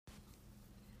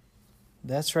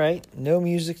That's right. No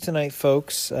music tonight,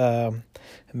 folks.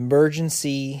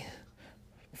 Emergency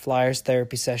Flyers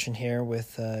therapy session here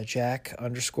with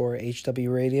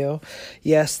Jack_HW Radio.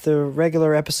 Yes, the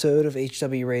regular episode of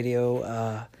HW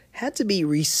Radio had to be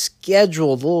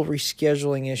rescheduled. A little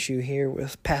rescheduling issue here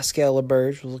with Pascal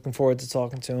LeBurge. We're looking forward to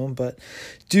talking to him, but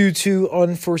due to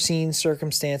unforeseen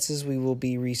circumstances, we will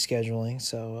be rescheduling.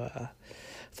 So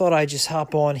thought I'd just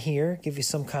hop on here, give you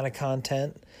some kind of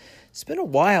content. It's been a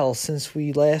while since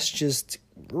we last just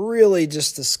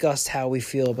discussed how we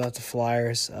feel about the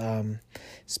Flyers.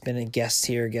 It's been a guest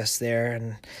here, guest there,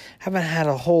 and haven't had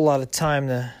a whole lot of time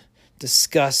to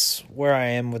discuss where I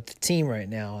am with the team right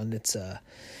now. And it's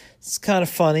kind of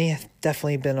funny. I've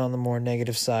definitely been on the more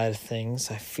negative side of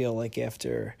things. I feel like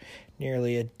after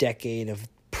nearly a decade of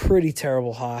pretty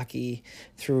terrible hockey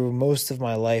through most of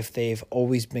my life, they've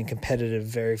always been competitive,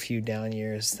 very few down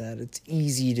years, that it's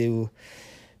easy to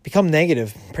become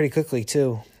negative pretty quickly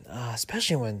too,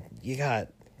 especially when you got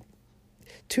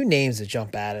two names that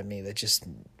jump out at me that just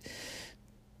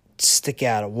stick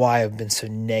out of why I've been so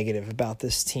negative about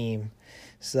this team.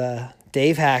 It's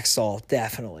Dave Hakstol,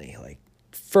 definitely. Like,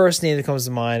 first name that comes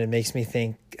to mind, it makes me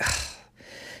think,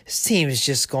 this team is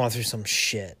just going through some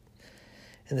shit.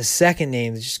 And the second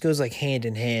name that just goes like hand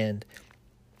in hand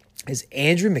is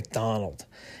Andrew McDonald.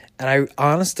 And I,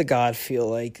 honest to God, feel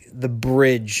like the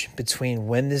bridge between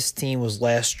when this team was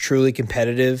last truly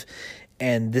competitive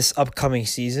and this upcoming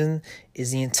season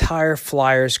is the entire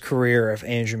Flyers career of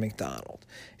Andrew McDonald.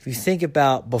 If you think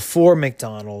about before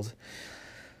McDonald,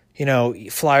 you know,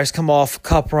 Flyers come off a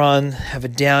cup run, have a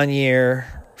down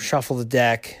year, shuffle the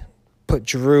deck, put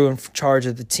Giroux in charge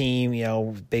of the team, you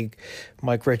know, big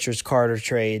Mike Richards-Carter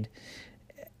trade.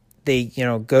 They, you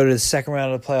know, go to the second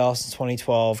round of the playoffs in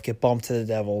 2012, get bumped to the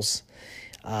Devils.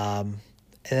 And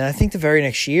I think the very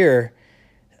next year,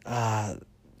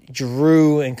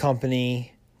 Giroux and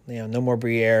company, you know, no more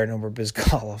Briere, no more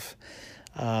Bizgalov.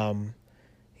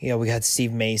 You know, we had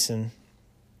Steve Mason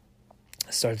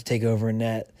start to take over in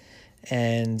net.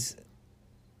 And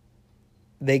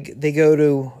they go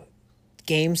to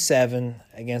Game 7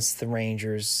 against the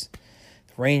Rangers.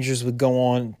 Rangers would go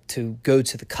on to go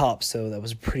to the Cup, so that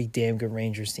was a pretty damn good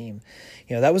Rangers team.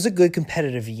 You know, that was a good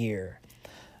competitive year.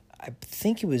 I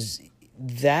think it was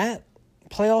that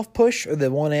playoff push or the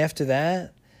one after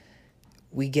that,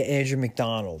 we get Andrew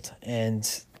McDonald. And,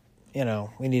 you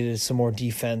know, we needed some more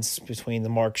defense between the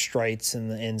Mark Streitz and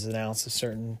the ins and outs of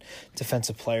certain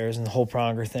defensive players and the whole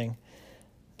Pronger thing.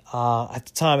 At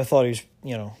the time, I thought he was,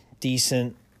 you know,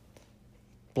 decent.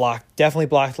 Definitely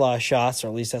blocked a lot of shots, or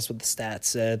at least that's what the stats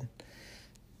said.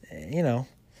 You know,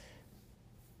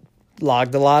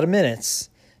 logged a lot of minutes.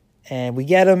 And we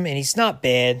get him, and he's not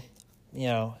bad. You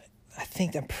know,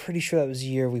 I'm pretty sure that was the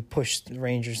year we pushed the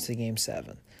Rangers to Game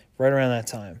 7, right around that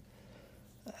time.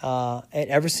 And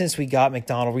ever since we got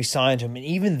McDonald, we signed him. And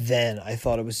even then, I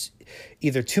thought it was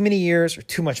either too many years or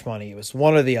too much money. It was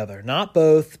one or the other. Not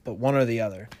both, but one or the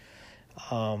other.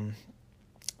 But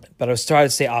I was starting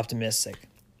to stay optimistic.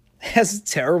 Has a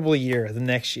terrible year the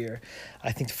next year.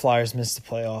 I think the Flyers missed the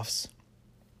playoffs.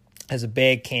 Has a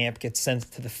bad camp, gets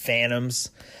sent to the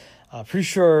Phantoms. Pretty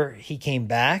sure he came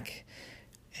back,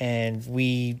 and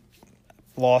we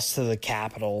lost to the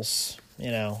Capitals. You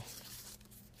know,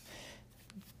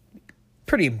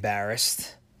 pretty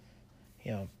embarrassed.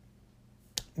 You know,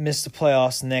 missed the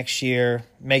playoffs next year.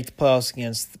 Make the playoffs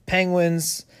against the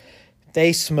Penguins.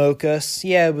 They smoke us.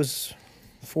 Yeah, it was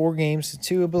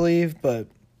 4-2, I believe, but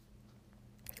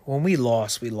when we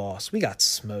lost. We got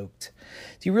smoked.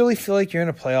 Do you really feel like you're in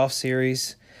a playoff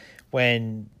series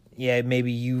when, yeah,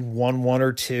 maybe you won 1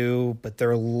 or 2, but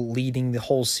they're leading the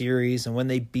whole series, and when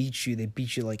they beat you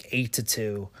like 8-2,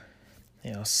 you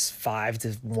know,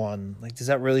 5-1. Like, does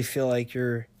that really feel like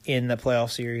you're in the playoff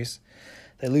series?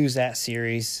 They lose that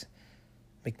series.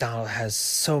 McDonald has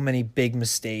so many big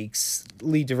mistakes,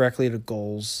 lead directly to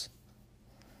goals.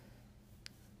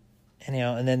 And, you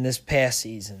know, and then this past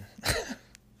season,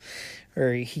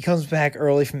 or he comes back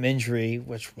early from injury,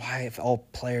 which why, if all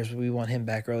players, would we want him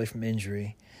back early from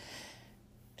injury?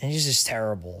 And he's just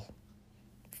terrible.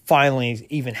 Finally,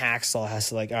 even Hakstol has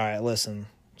to, like, all right, listen,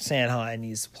 Sanheim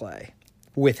needs to play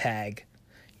with Hag.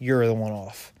 You're the one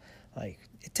off. Like,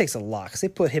 it takes a lot because they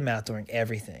put him out during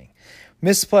everything.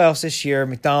 Missed the playoffs this year.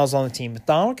 McDonald's on the team.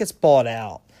 McDonald gets bought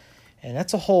out. And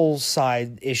that's a whole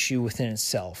side issue within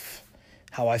itself,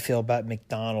 how I feel about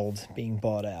McDonald being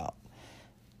bought out.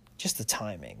 Just the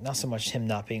timing. Not so much him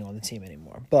not being on the team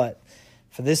anymore. But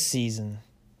for this season,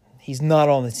 he's not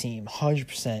on the team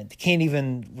 100%. They can't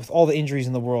even, with all the injuries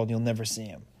in the world, you'll never see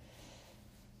him.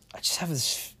 I just have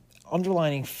this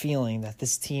underlying feeling that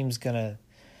this team's they're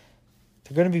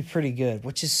gonna be pretty good,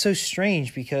 which is so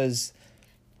strange because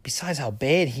besides how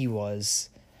bad he was,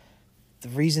 the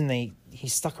reason he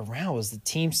stuck around was the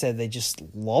team said they just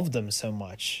loved him so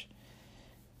much.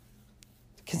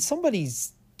 Can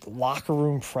somebody's locker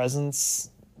room presence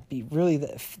be really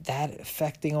that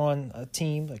affecting on a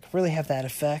team? Like, really have that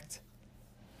effect?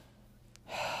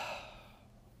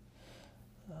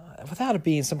 Without it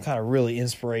being some kind of really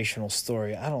inspirational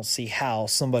story, I don't see how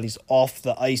somebody's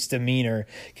off-the-ice demeanor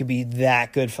could be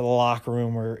that good for the locker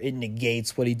room where it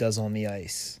negates what he does on the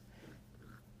ice.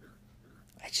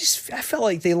 I felt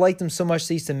like they liked him so much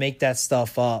they used to make that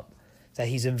stuff up, that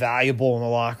he's invaluable in the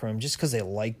locker room just because they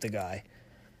liked the guy.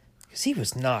 Because he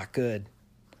was not good.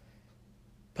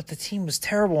 But the team was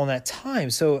terrible in that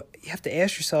time, so you have to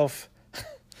ask yourself,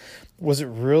 was it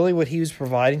really what he was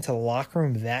providing to the locker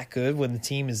room that good when the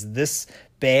team is this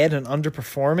bad and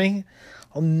underperforming?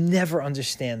 I'll never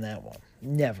understand that one.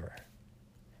 Never.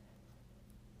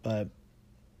 But,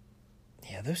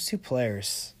 yeah, those two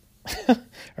players,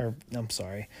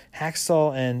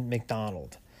 Hackstall and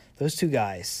McDonald, those two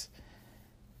guys,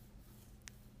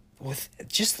 with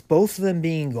just both of them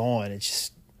being gone, it's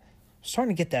just I'm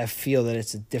starting to get that feel that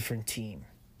it's a different team.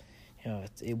 You know,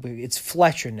 it's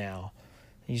Fletcher now.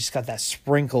 You just got that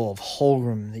sprinkle of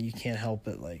Holmgren that you can't help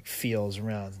but feels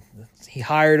around. He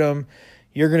hired him.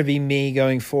 You're going to be me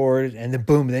going forward. And then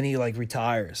boom, then he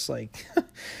retires.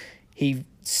 He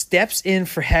steps in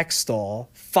for Hextall,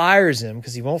 fires him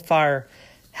because he won't fire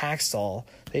Hackstall.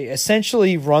 They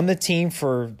essentially run the team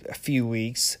for a few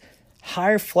weeks,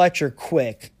 hire Fletcher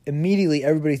quick. Immediately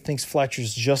everybody thinks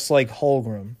Fletcher's just like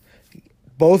Holmgren,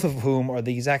 both of whom are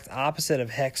the exact opposite of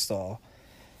Hextall.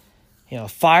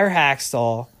 Fire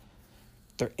Hackstall.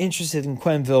 They're interested in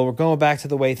Quenneville. We're going back to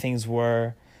the way things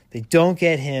were. They don't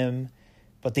get him,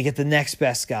 but they get the next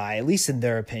best guy, at least in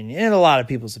their opinion, and a lot of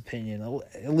people's opinion,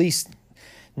 at least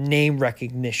name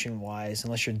recognition-wise,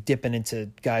 unless you're dipping into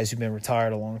guys who've been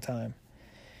retired a long time.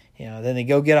 Then they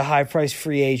go get a high-priced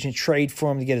free agent, trade for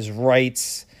him to get his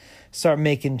rights, start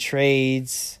making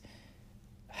trades.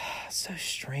 It's so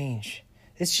strange.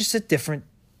 It's just a different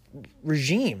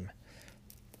regime.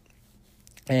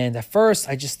 And at first,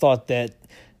 I just thought that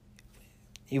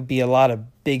it would be a lot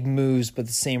of big moves, but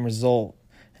the same result.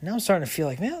 And now I'm starting to feel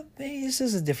like, man, maybe this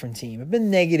is a different team. I've been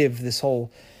negative this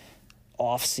whole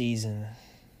offseason.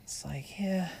 It's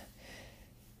yeah,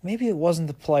 maybe it wasn't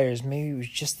the players. Maybe it was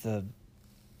just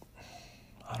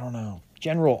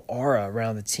general aura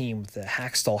around the team with the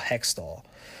Hextall.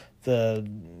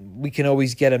 We can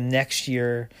always get him next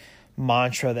year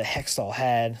mantra that Hextall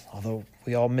had, although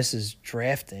we all miss his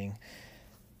drafting.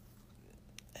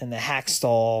 And the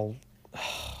Hackstall,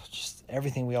 just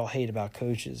everything we all hate about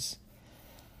coaches.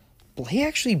 He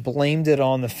actually blamed it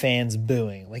on the fans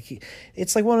booing.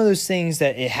 It's one of those things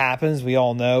that it happens, we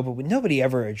all know, but nobody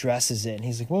ever addresses it. And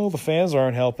he's like, well, the fans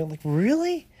aren't helping.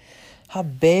 Really? How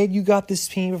bad you got this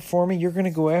team performing? You're going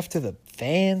to go after the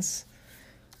fans?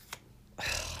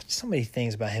 So many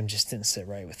things about him just didn't sit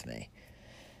right with me.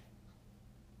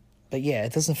 But yeah,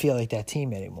 it doesn't feel like that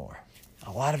team anymore.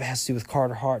 A lot of it has to do with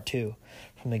Carter Hart, too,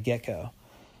 from the get-go.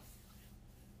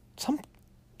 Some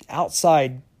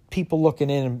outside people looking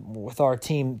in with our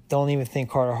team don't even think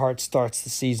Carter Hart starts the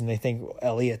season. They think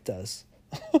Elliott does.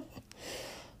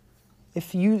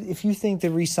 If you think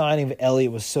the re-signing of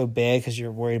Elliott was so bad because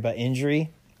you're worried about injury,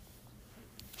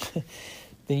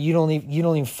 then you don't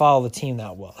even follow the team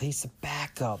that well. He's a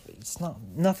backup. It's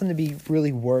nothing to be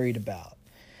really worried about.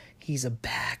 He's a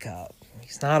backup.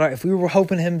 He's not. If we were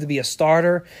hoping him to be a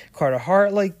starter, Carter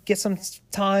Hart get some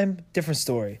time, different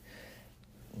story.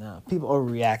 No, people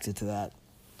overreacted to that.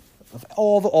 Of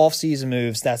all the off-season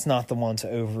moves, that's not the one to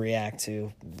overreact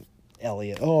to.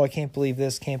 Elliott. Oh, I can't believe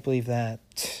this, can't believe that.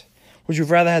 Would you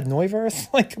have rather had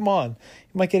Neuwirth? Come on.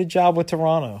 You might get a job with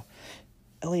Toronto.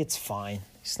 Elliott's fine.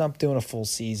 He's not doing a full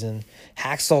season.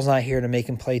 Hackstall's not here to make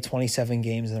him play 27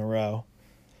 games in a row.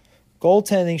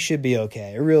 Goaltending should be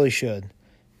okay. It really should.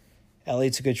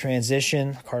 Elliott's a good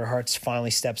transition. Carter Hart finally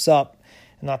steps up.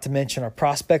 And not to mention our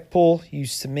prospect pool.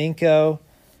 Ustimenko,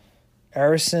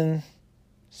 Erison,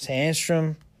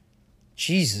 Sandstrom.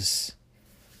 Jesus.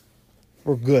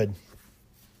 We're good.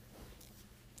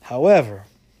 However,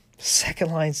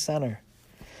 second line center.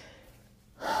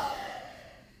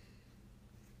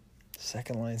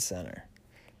 Second line center.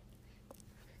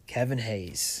 Kevin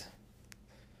Hayes.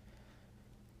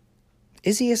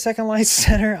 Is he a second line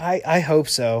center? I hope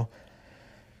so.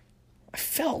 I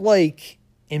felt like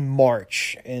in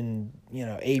March and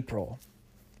April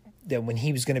that when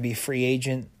he was going to be a free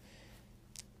agent,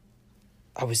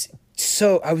 I was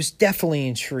I was definitely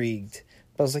intrigued.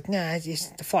 But I was like, nah,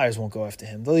 the Flyers won't go after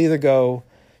him. They'll either go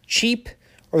cheap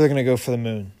or they're going to go for the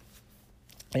moon.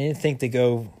 I didn't think they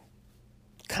go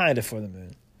kind of for the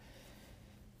moon.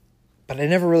 But I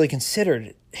never really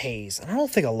considered Hayes. And I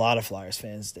don't think a lot of Flyers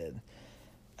fans did.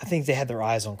 I think they had their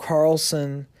eyes on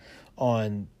Carlson,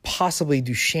 on possibly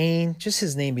Duchesne. Just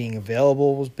his name being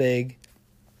available was big.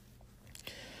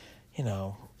 You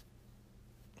know,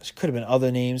 there could have been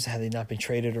other names had they not been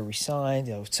traded or re-signed.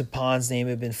 You know, Sapan's name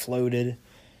had been floated.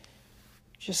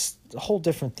 Just a whole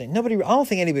different thing. I don't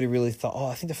think anybody really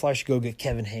thought, I think the Flyers should go get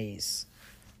Kevin Hayes.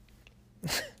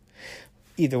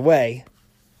 Either way,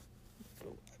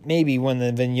 maybe when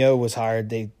the Vigneault was hired,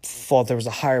 they thought there was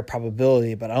a higher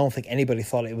probability, but I don't think anybody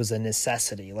thought it was a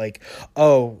necessity. Like,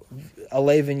 Alain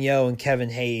Vigneault and Kevin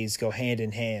Hayes go hand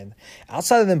in hand.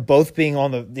 Outside of them both being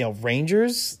on the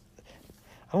Rangers,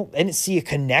 I didn't see a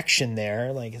connection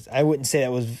there. Like, I wouldn't say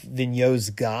that was Vigneault's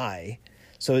guy.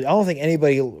 So I don't think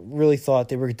anybody really thought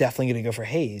they were definitely going to go for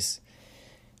Hayes.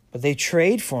 But they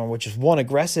trade for him, which is, one,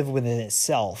 aggressive within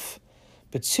itself,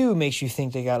 but two, makes you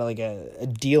think they got like a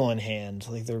deal in hand.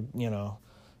 Like they're,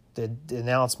 the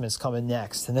announcement's coming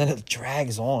next, and then it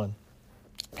drags on.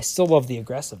 I still love the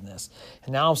aggressiveness,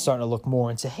 and now I'm starting to look more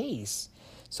into Hayes.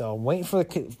 So I'm waiting for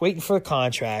the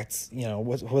contract. Who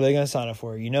are they going to sign up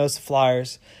for? It's the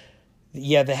Flyers.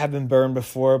 Yeah, they have been burned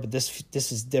before, but this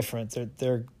is different.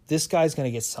 This guy's going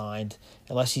to get signed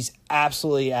unless he's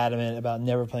absolutely adamant about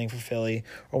never playing for Philly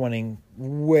or winning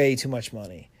way too much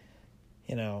money.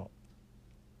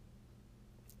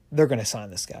 They're going to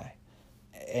sign this guy.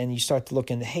 And you start to look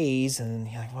into Hayes, and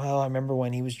you're like, well, I remember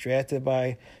when he was drafted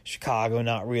by Chicago,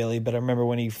 not really, but I remember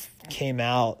when he came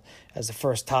out as the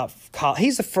first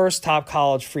he's the first top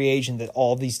college free agent that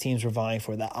all these teams were vying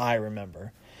for that I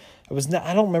remember.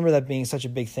 I don't remember that being such a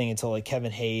big thing until like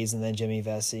Kevin Hayes and then Jimmy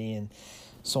Vesey and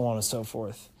so on and so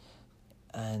forth.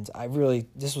 And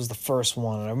this was the first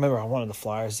one. And I remember I wanted the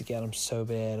Flyers to get him so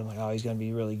bad. I'm like, he's going to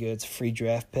be really good. It's a free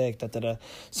draft pick.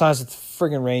 Signs with the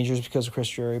friggin' Rangers because of Chris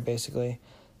Drury, basically.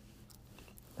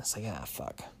 It's like,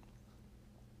 fuck.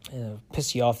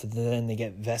 Piss you off that then they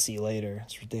get Vesey later.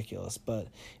 It's ridiculous. But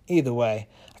either way,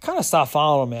 I kind of stopped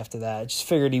following him after that. I just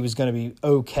figured he was going to be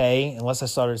okay unless I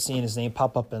started seeing his name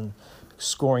pop up in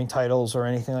scoring titles or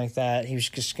anything like that. He was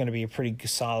just going to be a pretty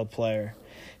solid player.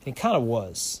 And he kind of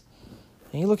was.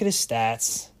 And you look at his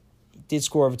stats. He did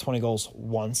score over 20 goals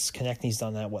once. Konechny's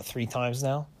done that, 3 times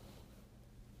now?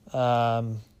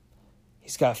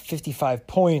 He's got 55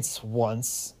 points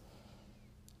once.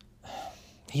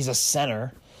 He's a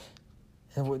center.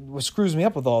 And what screws me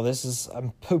up with all this is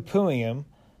I'm poo-pooing him,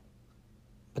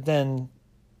 but then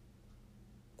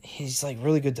he's like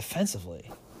really good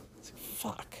defensively. It's like,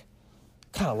 fuck.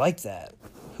 Kind of like that.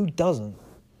 Who doesn't?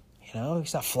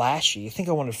 He's not flashy. I think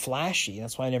I wanted flashy.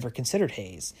 That's why I never considered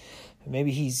Hayes.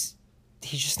 Maybe he's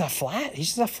just not flat. He's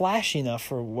just not flashy enough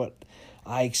for what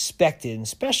I expected, and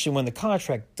especially when the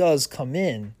contract does come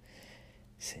in.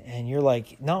 And you're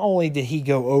like, not only did he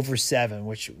go over 7,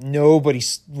 which nobody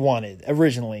wanted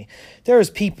originally, there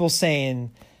was people saying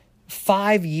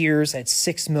 5 years at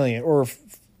 $6 million or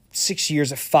 6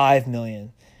 years at $5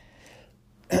 million,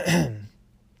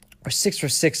 or 6 for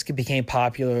 6 became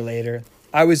popular later.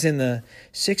 I was in the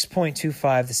 6.25 to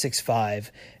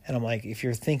 6.5, and I'm like, if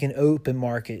you're thinking open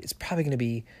market, it's probably going to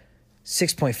be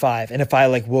 6.5. And if I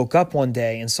woke up one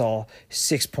day and saw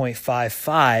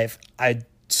 6.55,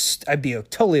 I'd be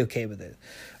totally okay with it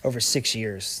over 6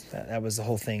 years. That was the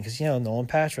whole thing because, Nolan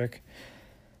Patrick.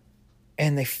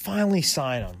 And they finally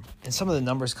sign him. And some of the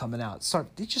numbers coming out,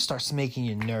 it just starts making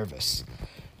you nervous.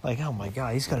 Like, oh, my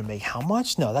God, he's going to make how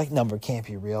much? No, that number can't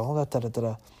be real.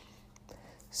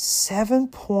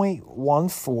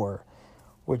 7.14,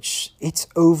 which it's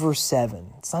over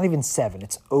 7. It's not even 7.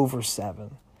 It's over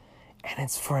 7. And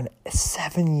it's for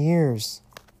 7 years.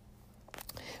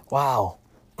 Wow.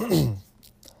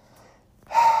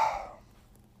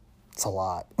 It's a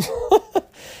lot.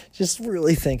 Just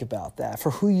really think about that. For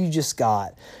who you just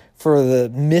got. For the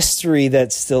mystery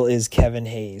that still is Kevin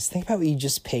Hayes. Think about what you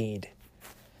just paid.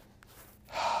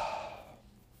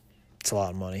 It's a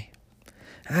lot of money.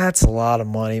 That's a lot of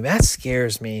money. That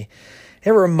scares me. It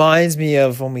reminds me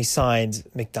of when we signed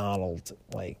McDonald.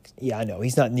 I know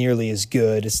he's not nearly as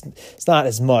good. It's not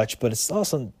as much, but it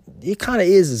kind of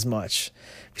is as much.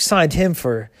 We signed him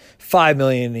for $5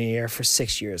 million a year for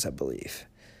 6 years, I believe.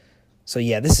 So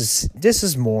yeah, this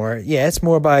is more. Yeah, it's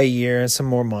more by a year and some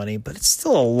more money, but it's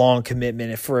still a long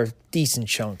commitment for a decent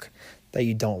chunk that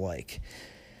you don't like.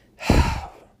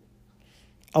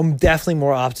 I'm definitely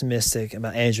more optimistic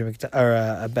about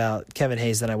about Kevin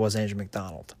Hayes than I was Andrew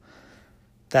McDonald.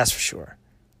 That's for sure.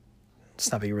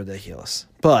 Let's not be ridiculous.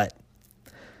 But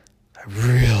I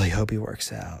really hope he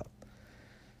works out.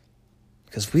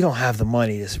 Because we don't have the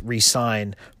money to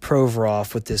re-sign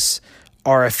Provorov with this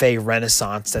RFA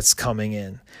renaissance that's coming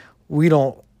in. We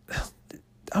don't.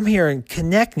 I'm hearing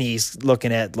Konechny's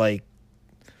looking at like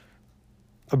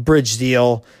a bridge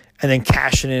deal and then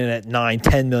cashing in at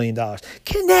 $9-10 million.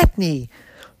 Konechny,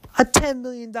 a $10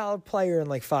 million player in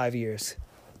like 5 years.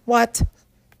 What?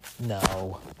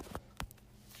 No.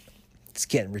 It's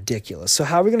getting ridiculous. So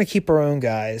how are we going to keep our own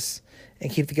guys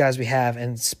and keep the guys we have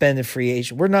and spend in free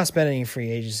agent? We're not spending any free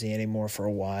agency anymore for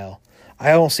a while.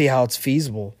 I don't see how it's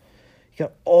feasible. You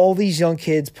got all these young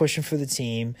kids pushing for the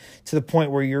team to the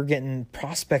point where you're getting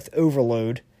prospect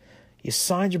overload. You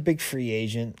signed your big free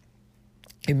agent.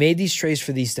 You made these trades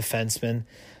for these defensemen.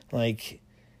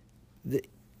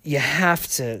 You have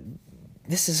to.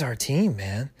 This is our team,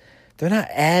 man. They're not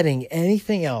adding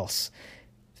anything else.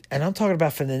 And I'm talking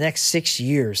about for the next 6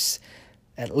 years,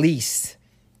 at least.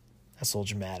 That's a little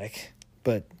dramatic.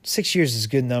 But 6 years is a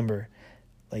good number.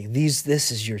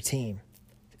 This is your team.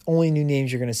 The only new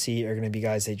names you're going to see are going to be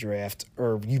guys they draft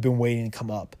or you've been waiting to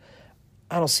come up.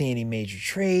 I don't see any major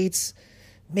trades.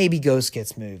 Maybe Ghost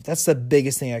gets moved. That's the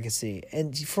biggest thing I could see.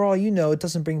 And for all you know, it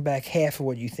doesn't bring back half of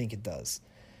what you think it does.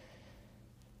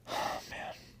 Oh,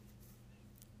 man.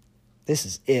 This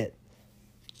is it.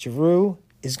 Giroux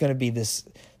is going to be this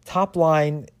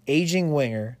top-line aging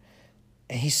winger,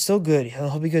 and he's still good.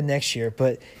 He'll be good next year,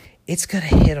 but it's going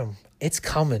to hit him. It's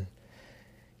coming.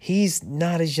 He's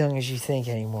not as young as you think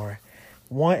anymore.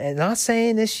 Not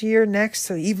saying this year, next,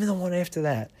 or even the one after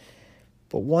that,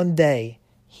 but one day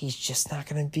he's just not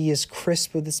going to be as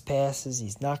crisp with his passes.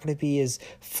 He's not going to be as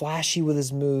flashy with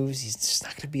his moves. He's just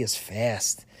not going to be as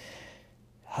fast.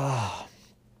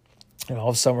 And all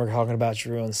of a sudden we're talking about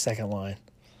Giroux on the second line.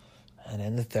 And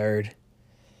then the third.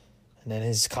 And then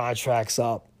his contract's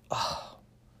up. I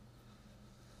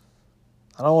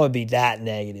don't want to be that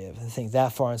negative and think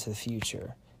that far into the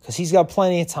future. Because he's got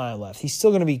plenty of time left. He's still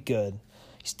going to be good.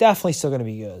 He's definitely still going to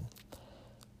be good.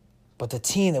 But the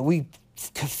team that we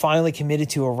finally committed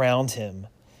to around him,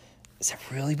 is that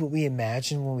really what we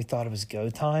imagined when we thought it was go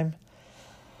time?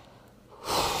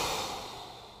 I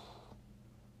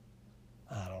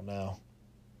don't know.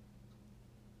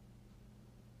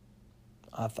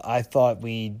 I thought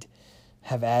we'd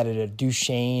have added a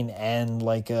Duchesne and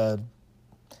like a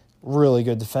really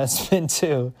good defenseman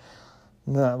too.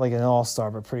 Not like an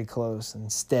all-star, but pretty close.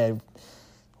 Instead,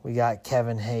 we got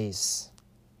Kevin Hayes.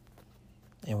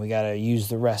 And we got to use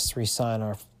the rest to re-sign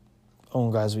our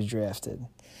own guys we drafted.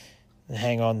 And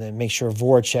hang on to make sure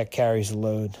Voracek carries the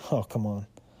load. Oh, come on.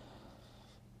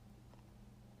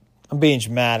 I'm being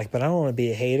dramatic, but I don't want to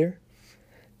be a hater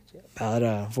about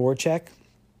Voracek.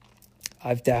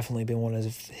 I've definitely been one of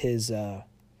his... I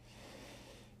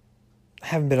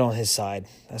haven't been on his side,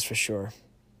 that's for sure.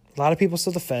 A lot of people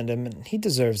still defend him, and he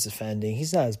deserves defending.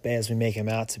 He's not as bad as we make him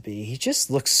out to be. He just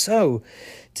looks so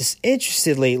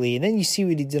disinterested lately, and then you see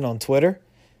what he did on Twitter.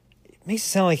 It makes it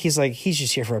sound like he's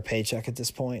just here for a paycheck at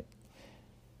this point.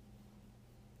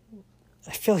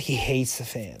 I feel like he hates the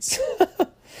fans.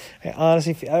 I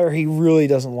honestly feel, or he really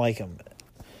doesn't like them.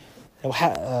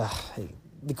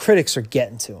 The critics are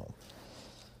getting to him.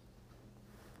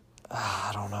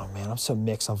 I don't know, man. I'm so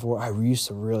mixed on Voracek. I used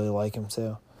to really like him,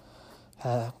 too.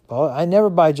 I never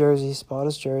buy jerseys. Bought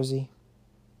his jersey.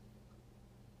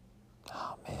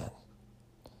 Oh, man.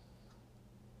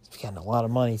 He's getting a lot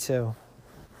of money, too.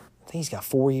 I think he's got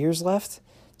 4 years left.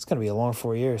 It's going to be a long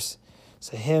 4 years.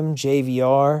 So him,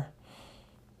 JVR,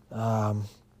 a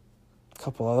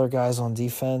couple other guys on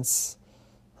defense.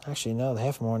 Actually, no,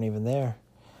 half of them aren't even there.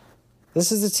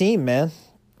 This is the team, man.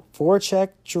 Voracek,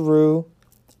 Giroux,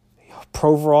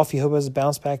 Provorov, you hope has a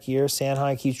bounce-back year.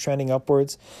 Sanheim keeps trending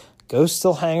upwards. Ghost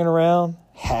still hanging around.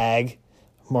 Hag.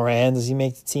 Moran, does he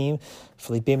make the team?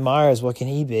 Felipe Myers, what can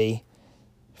he be?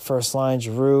 First line,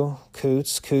 Giroux,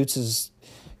 Coots.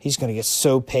 He's going to get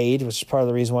so paid, which is part of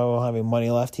the reason why we don't have any money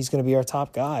left. He's going to be our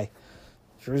top guy.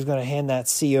 Giroux's going to hand that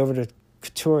C over to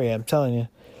Couturier, I'm telling you.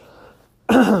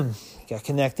 Got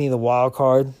Konechny, the wild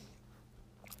card.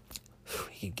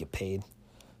 He could get paid.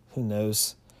 Who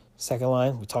knows? Second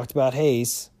line, we talked about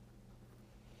Hayes.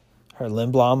 Heard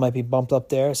Lindblom might be bumped up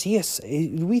there.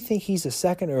 Do we think he's a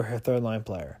second or a third line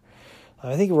player?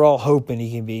 I think we're all hoping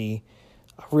he can be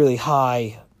a really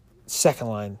high second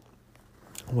line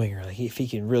winger. If he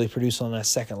can really produce on that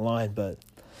second line, but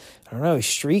I don't know. He's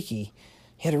streaky.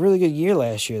 He had a really good year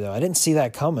last year, though. I didn't see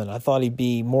that coming. I thought he'd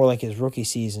be more like his rookie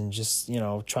season, just,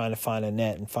 trying to find a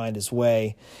net and find his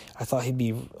way. I thought he'd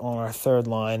be on our third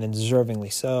line, and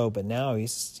deservingly so, but now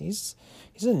he's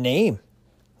He's a name.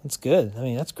 That's good. I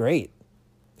mean, that's great.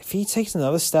 If he takes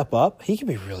another step up, he could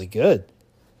be really good.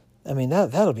 I mean,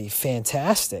 that'll be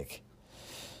fantastic.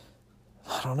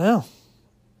 I don't know.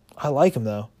 I like him,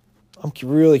 though. I'm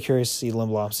really curious to see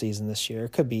Lindblom's season this year.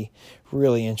 It could be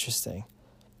really interesting.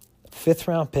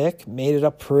 5th-round pick, made it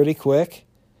up pretty quick.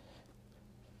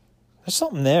 There's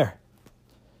something there.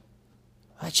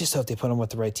 I just hope they put him with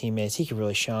the right teammates. He could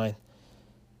really shine.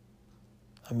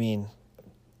 I mean,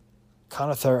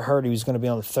 kind of heard he was going to be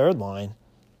on the 3rd line.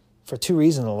 For 2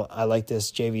 reasons, I like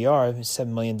this JVR, $7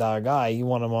 million guy. You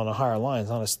want him on a higher line.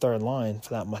 He's on his 3rd line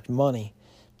for that much money.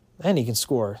 And he can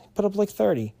score. He put up like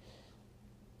 30.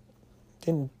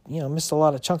 Missed a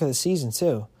lot of chunk of the season,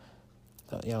 too.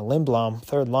 Lindblom,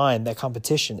 3rd line, that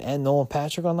competition, and Nolan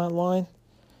Patrick on that line.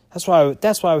 That's why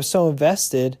I was so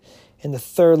invested in the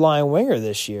 3rd line winger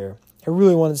this year. I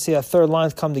really wanted to see that 3rd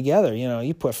line come together.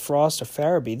 You put Frost or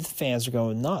Farabee, the fans are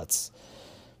going nuts.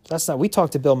 That's not. We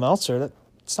talked to Bill Meltzer.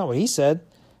 That's not what he said.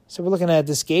 So we're looking at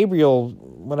this Gabriel,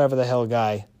 whatever the hell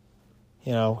guy,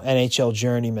 NHL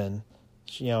journeyman.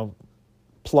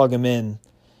 Plug him in.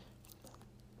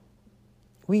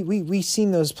 We've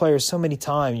seen those players so many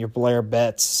times. Your Blair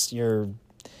Betts, your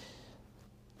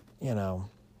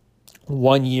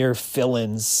 1-year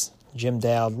fill-ins. Jim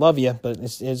Dowd, love you, but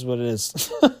it is what it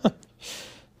is.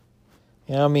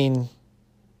 I mean,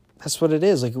 that's what it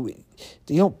is. Like,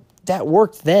 that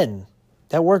worked then.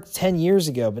 That worked 10 years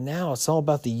ago, but now it's all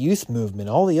about the youth movement.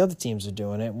 All the other teams are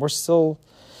doing it. We're still,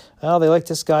 they like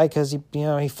this guy because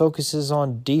he focuses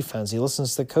on defense. He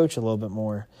listens to the coach a little bit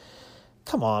more.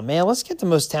 Come on, man. Let's get the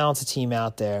most talented team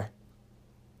out there.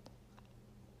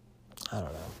 I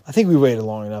don't know. I think we waited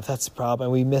long enough. That's the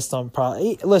problem. We missed on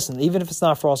listen, even if it's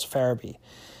not Frost or Farabee,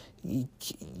 you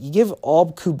give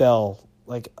Ob Kubel,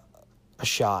 a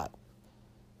shot.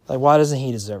 Why doesn't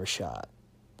he deserve a shot?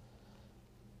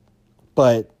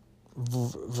 But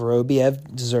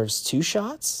Vorobiev deserves 2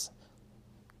 shots?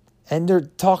 And they're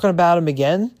talking about him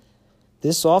again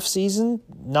this offseason?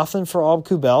 Nothing for Ob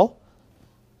Kubel?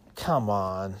 Come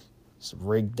on. It's a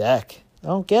rigged deck. I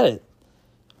don't get it.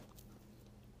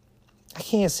 I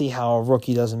can't see how a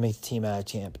rookie doesn't make the team out of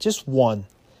camp. Just one.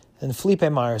 And Felipe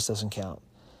Myers doesn't count.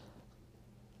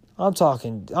 I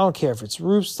don't care if it's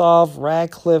Rustov,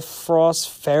 Radcliffe, Frost,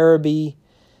 Farabee,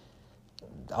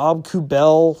 Ob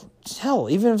Kubel. Hell,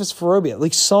 even if it's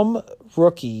Vorobiev. Some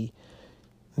rookie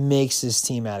makes this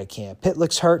team out of camp.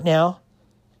 Pitlick's hurt now.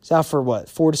 He's out for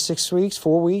 4 to 6 weeks,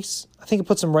 4 weeks? I think it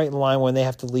puts them right in line when they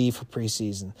have to leave for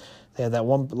preseason. They had that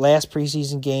one last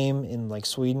preseason game in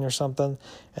Sweden or something,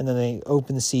 and then they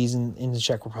open the season in the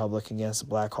Czech Republic against the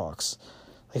Blackhawks.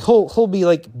 He'll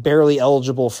be barely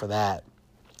eligible for that.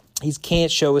 He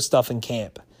can't show his stuff in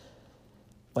camp.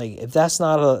 If that's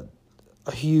not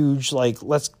a huge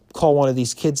let's call one of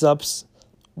these kids ups,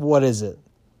 what is it?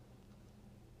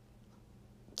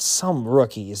 Some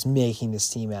rookie is making this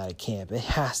team out of camp. It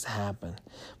has to happen.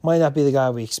 Might not be the guy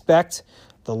we expect,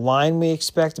 the line we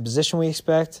expect, the position we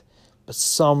expect, but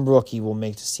some rookie will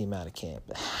make this team out of camp.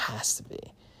 It has to be.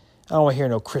 I don't want to hear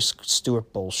no Chris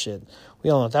Stewart bullshit.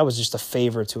 We all know that was just a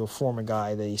favor to a former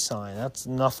guy that he signed. That's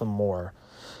nothing more.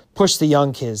 Push the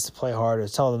young kids to play harder.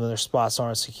 Tell them their spots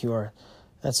aren't secure.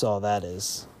 That's all that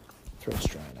is. Throat's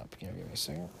drying up. Give me a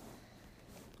second.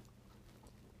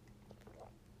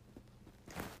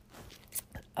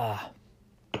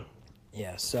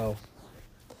 Yeah, so.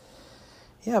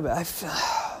 Yeah, but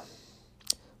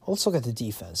let's look at the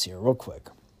defense here real quick.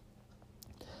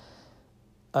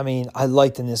 I mean, I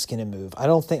like the Niskanen move. I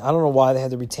don't know why they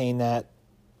had to retain that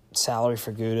salary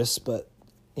for Gudas, but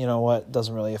you know what? It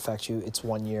doesn't really affect you. It's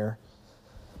 1 year.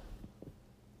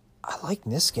 I like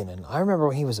Niskanen. I remember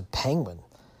when he was a Penguin.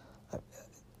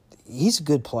 He's a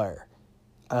good player.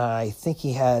 I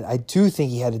do think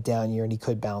he had a down year and he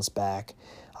could bounce back.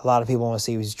 A lot of people want to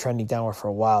say he was trending downward for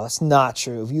a while. That's not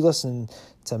true. If you listen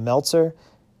to Meltzer,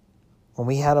 when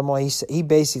we had him on, he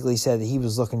basically said that he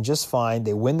was looking just fine.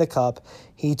 They win the cup.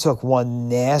 He took one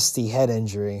nasty head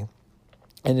injury,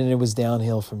 and then it was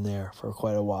downhill from there for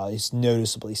quite a while. He's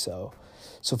noticeably so.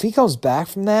 So if he comes back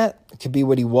from that, it could be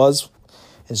what he was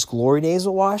his glory days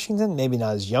with Washington. Maybe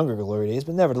not his younger glory days,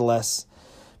 but nevertheless,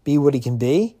 be what he can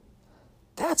be.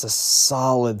 That's a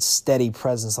solid, steady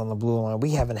presence on the blue line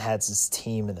we haven't had since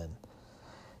Timonen.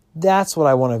 That's what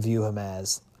I want to view him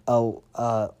as.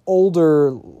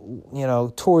 Older,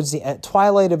 towards the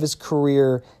twilight of his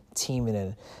career,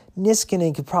 Timonen.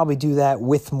 Niskanen could probably do that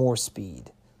with more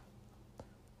speed.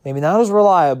 Maybe not as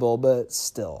reliable, but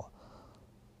still.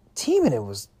 Timonen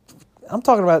was... I'm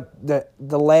talking about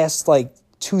the last,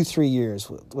 2-3 years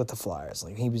with the Flyers.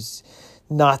 He was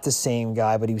not the same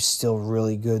guy, but he was still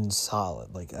really good and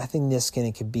solid. Like, I think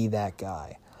Niskanen could be that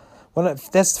guy.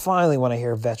 That's finally when I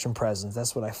hear veteran presence.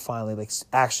 That's what I finally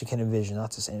actually can envision,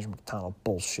 not this Andrew McDonald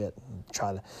bullshit and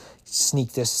try to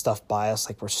sneak this stuff by us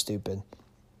like we're stupid.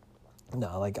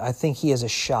 No, I think he has a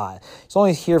shot. He's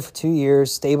only here for 2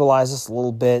 years, stabilize us a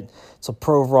little bit until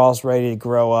Provorov's ready to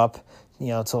grow up,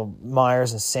 until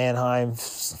Myers and Sanheim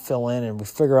fill in and we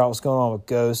figure out what's going on with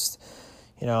Ghost.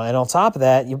 And on top of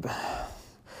that,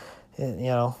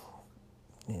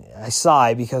 I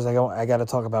sigh because I got to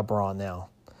talk about Braun now.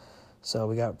 So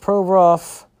we got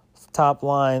Provorov, top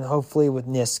line, hopefully with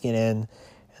Niskanen.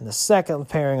 And the second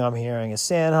pairing I'm hearing is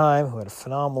Sanheim, who had a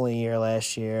phenomenal year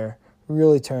last year.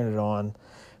 Really turned it on.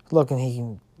 Looking he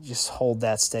can just hold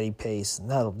that steady pace. And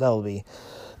that'll be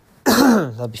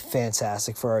that'll be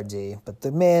fantastic for our D. But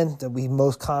the man that we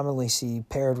most commonly see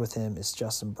paired with him is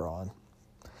Justin Braun.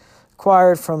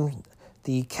 Acquired from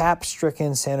the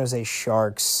cap-stricken San Jose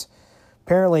Sharks.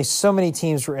 Apparently so many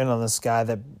teams were in on this guy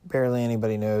that barely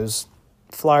anybody knows.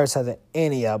 Flyers had to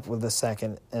ante up with a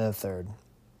second and a third.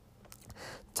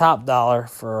 Top dollar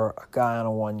for a guy on a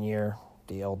 1-year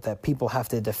deal that people have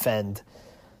to defend.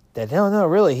 That, no,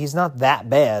 really, he's not that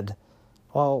bad.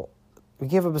 Well, we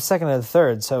gave up a second and a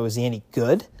third, so is he any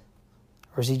good?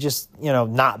 Or is he just,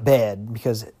 not bad?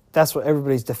 Because that's what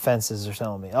everybody's defenses are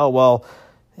telling me. Oh, well,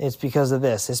 it's because of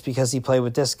this. It's because he played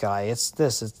with this guy. It's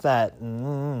this, it's that.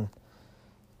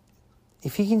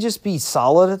 If he can just be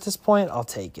solid at this point, I'll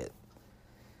take it.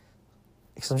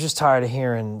 Because I'm just tired of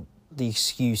hearing the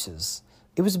excuses.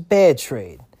 It was a bad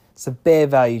trade. It's a bad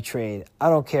value trade. I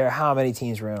don't care how many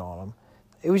teams were in on him.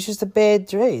 It was just a bad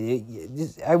trade.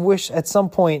 I wish at some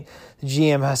point the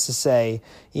GM has to say,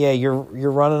 yeah, you're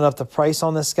running up the price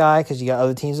on this guy because you got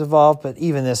other teams involved, but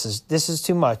even this is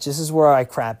too much. This is where I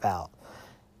crap out.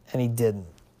 And he didn't.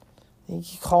 You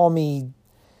can call me,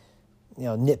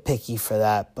 nitpicky for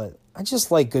that, but I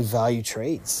just like good value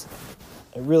trades.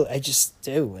 I just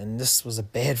do, and this was a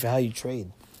bad value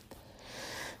trade.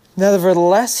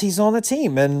 Nevertheless, he's on the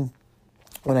team, and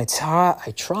when I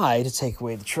try to take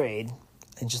away the trade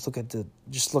and just look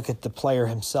at the player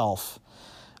himself,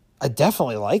 I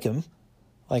definitely like him.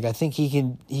 I think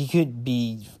he could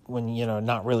be, when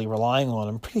not really relying on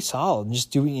him, pretty solid and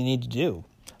just do what you need to do.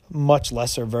 Much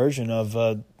lesser version of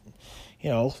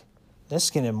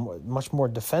Niskanen, much more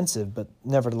defensive, but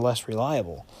nevertheless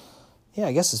reliable. Yeah,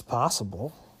 I guess it's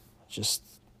possible. Just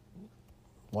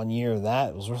 1 year of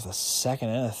that was worth a second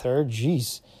and a third.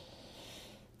 Jeez.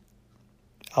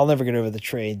 I'll never get over the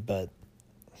trade, but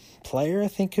player I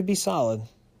think could be solid.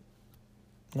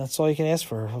 And that's all you can ask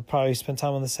for. He'll probably spend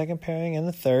time on the second pairing and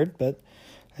the third, but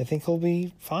I think he'll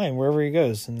be fine wherever he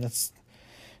goes. And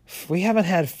we haven't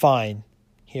had fine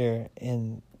here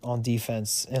on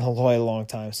defense in a long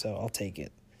time, so I'll take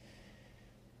it.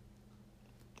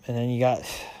 And then you got,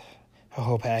 I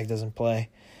hope Hag doesn't play.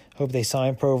 I hope they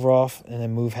sign Provorov and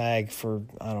then move Hag for,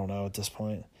 I don't know at this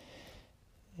point.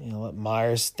 Let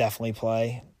Myers definitely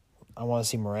play. I want to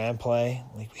see Moran play.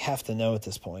 We have to know at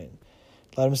this point.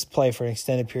 Let him play for an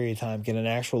extended period of time, get an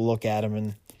actual look at him,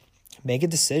 and make a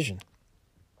decision.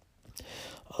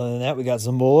 Other than that, we got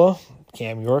Zamula,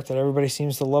 Cam York, that everybody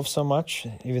seems to love so much,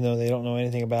 even though they don't know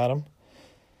anything about him.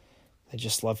 They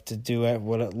just love to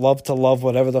love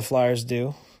whatever the Flyers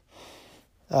do.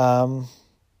 So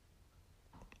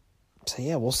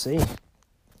yeah, we'll see.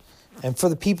 And for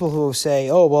the people who say,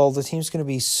 oh, well, the team's going to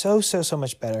be so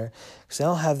much better because they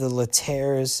don't have the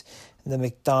Leterres and the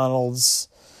McDonalds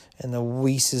and the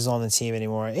Weises on the team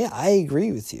anymore. Yeah, I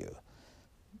agree with you.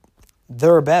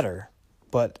 They're better,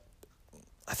 but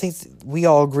I think we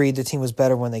all agreed the team was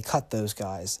better when they cut those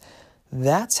guys.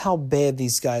 That's how bad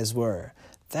these guys were.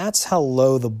 That's how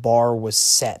low the bar was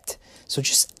set. So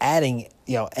just adding,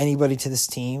 anybody to this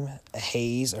team,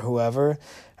 Hayes or whoever,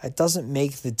 it doesn't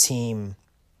make the team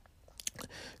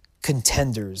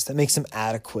contenders. That makes them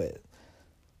adequate.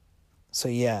 So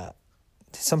yeah,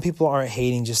 some people aren't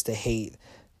hating just to hate.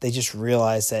 They just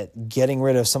realize that getting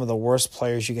rid of some of the worst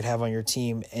players you could have on your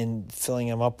team and filling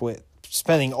them up with,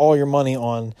 spending all your money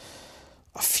on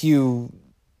a few,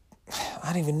 I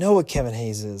don't even know what Kevin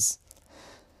Hayes is.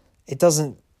 It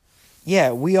doesn't,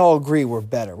 yeah, we all agree we're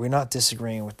better. We're not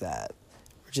disagreeing with that.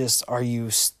 We're just, are you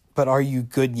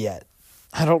good yet?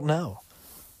 I don't know.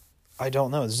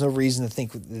 There's no reason to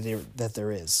think that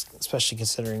there is, especially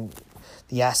considering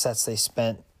the assets they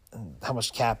spent and how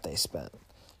much cap they spent.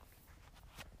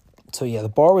 So, yeah, the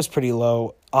bar was pretty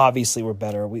low. Obviously, we're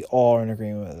better. We all are in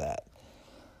agreement with that.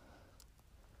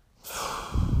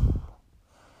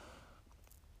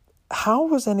 How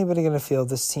was anybody going to feel if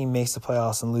this team makes the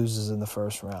playoffs and loses in the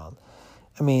first round?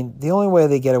 I mean, the only way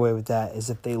they get away with that is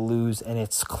if they lose and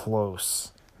it's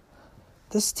close.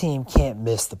 This team can't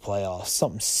miss the playoffs.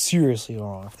 Something's seriously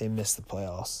wrong if they miss the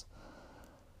playoffs.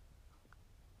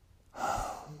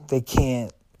 They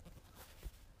can't.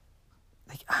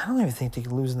 I don't even think they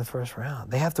can lose in the first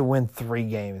round. They have to win 3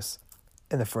 games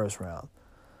in the first round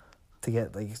to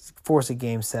get force a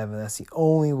game 7. That's the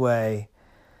only way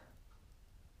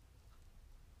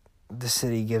the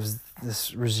city gives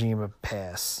this regime a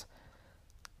pass.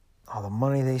 All the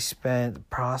money they spent, the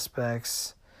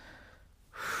prospects.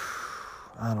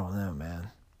 I don't know,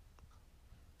 man.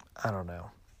 I don't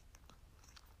know.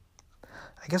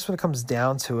 I guess when it comes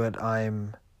down to it,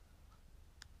 I'm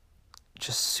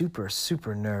just super,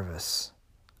 super nervous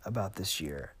about this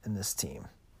year and this team.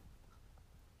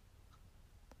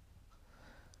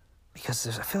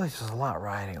 Because I feel like there's a lot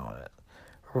riding on it.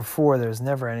 Before, there was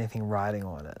never anything riding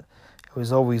on it. It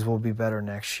was always, we'll be better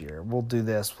next year. We'll do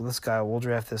this. Well, we'll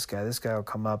draft this guy. This guy will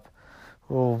come up.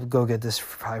 We'll go get this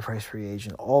high-price free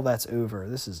agent. All that's over.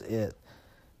 This is it.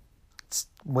 It's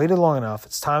waited long enough.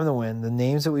 It's time to win. The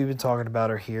names that we've been talking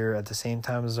about are here at the same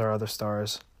time as our other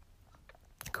stars.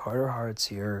 Carter Hart's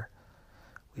here.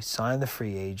 We signed the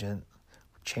free agent.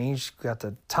 We got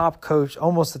the top coach,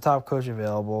 almost the top coach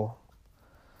available.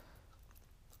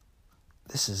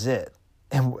 This is it.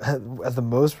 And at the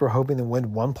most, we're hoping to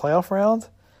win 1 playoff round?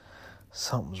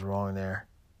 Something's wrong there.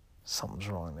 Something's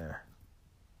wrong there.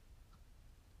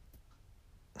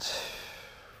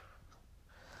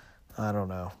 I don't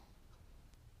know.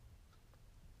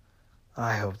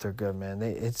 I hope they're good, man.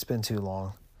 It's been too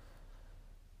long.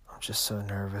 I'm just so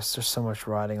nervous. There's so much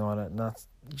riding on it.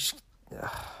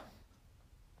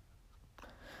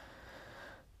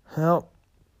 Well,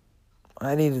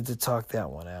 I needed to talk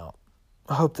that one out.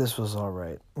 I hope this was all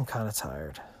right. I'm kind of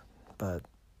tired, but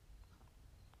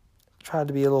tried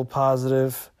to be a little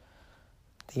positive.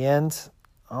 At the end,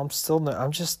 I'm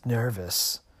just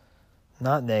nervous.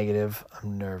 Not negative,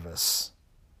 I'm nervous.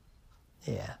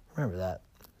 Yeah, remember that.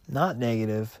 Not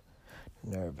negative,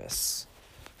 nervous.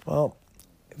 Well,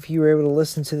 if you were able to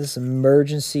listen to this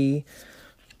emergency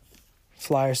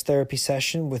Flyers therapy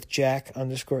session with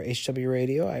Jack_HW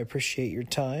Radio, I appreciate your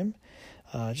time.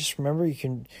 Just remember, you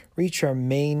can reach our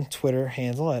main Twitter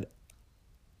handle at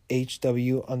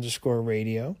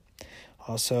HW_radio.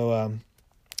 Also,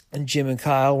 and Jim and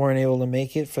Kyle weren't able to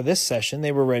make it for this session.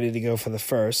 They were ready to go for the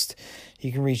first.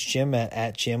 You can reach Jim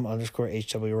at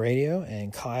Jim_HW Radio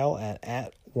and Kyle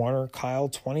at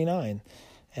WarnerKyle29.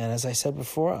 And as I said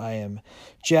before, I am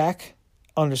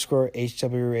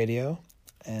Jack_HW Radio.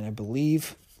 And I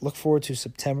look forward to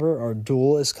September. Our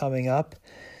duel is coming up.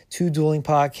 2 dueling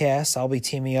podcasts. I'll be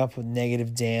teaming up with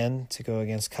Negative Dan to go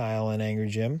against Kyle and Angry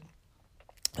Jim.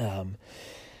 I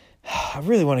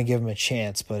really want to give him a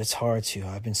chance, but it's hard to.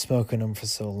 I've been smoking them for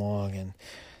so long, and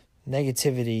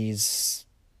negativity's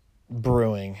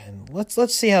brewing. And let's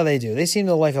see how they do. They seem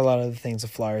to like a lot of the things the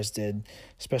Flyers did,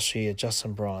 especially at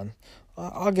Justin Braun.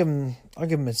 I'll give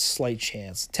him a slight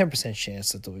chance, 10%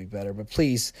 chance that they'll be better. But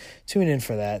please tune in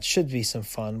for that. Should be some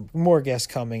fun. More guests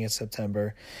coming in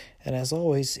September. And as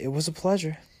always, it was a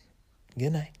pleasure.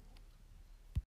 Good night.